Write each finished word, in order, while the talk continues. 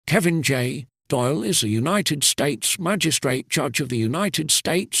Kevin J. Doyle is a United States Magistrate Judge of the United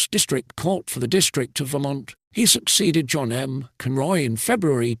States District Court for the District of Vermont. He succeeded John M. Conroy in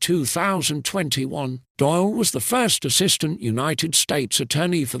February 2021. Doyle was the first Assistant United States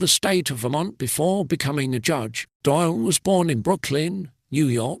Attorney for the state of Vermont before becoming a judge. Doyle was born in Brooklyn, New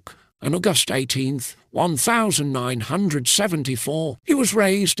York, on August 18, 1974. He was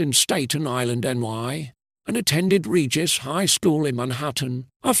raised in Staten Island NY and attended Regis High School in Manhattan.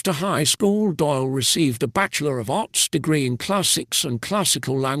 After high school, Doyle received a Bachelor of Arts degree in Classics and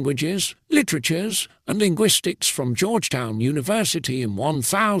Classical Languages, Literatures, and Linguistics from Georgetown University in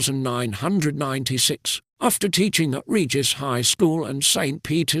 1996. After teaching at Regis High School and St.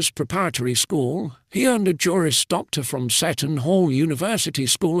 Peter's Preparatory School, he earned a Juris Doctor from Seton Hall University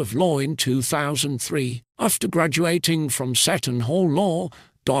School of Law in 2003. After graduating from Seton Hall Law,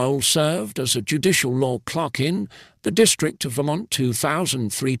 Doyle served as a Judicial Law Clerk in the District of Vermont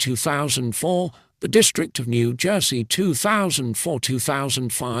 2003-2004, the District of New Jersey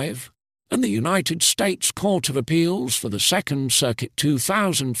 2004-2005, and the United States Court of Appeals for the Second Circuit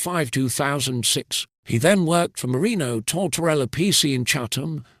 2005-2006. He then worked for Marino Tortorella PC in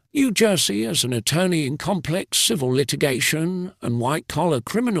Chatham, New Jersey as an attorney in complex civil litigation and white-collar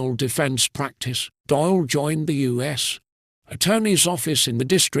criminal defense practice. Doyle joined the U.S. Attorney's Office in the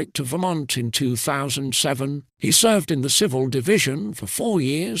District of Vermont in 2007. He served in the Civil Division for 4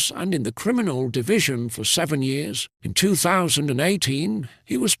 years and in the Criminal Division for 7 years. In 2018,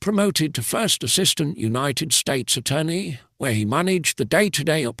 he was promoted to First Assistant United States Attorney, where he managed the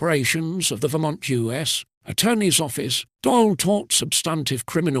day-to-day operations of the Vermont U.S. Attorney's Office. Doyle taught substantive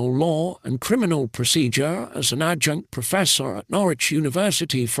criminal law and criminal procedure as an adjunct professor at Norwich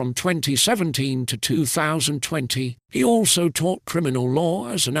University from 2017 to 2020. He also taught criminal law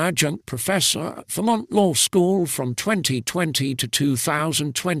as an adjunct professor at Vermont Law School from 2020 to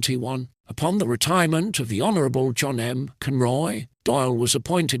 2021. Upon the retirement of the Honorable John M. Conroy, Doyle was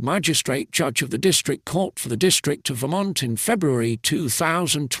appointed Magistrate Judge of the District Court for the District of Vermont in February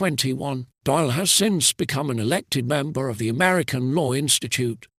 2021. Doyle has since become an elected member of the American Law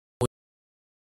Institute.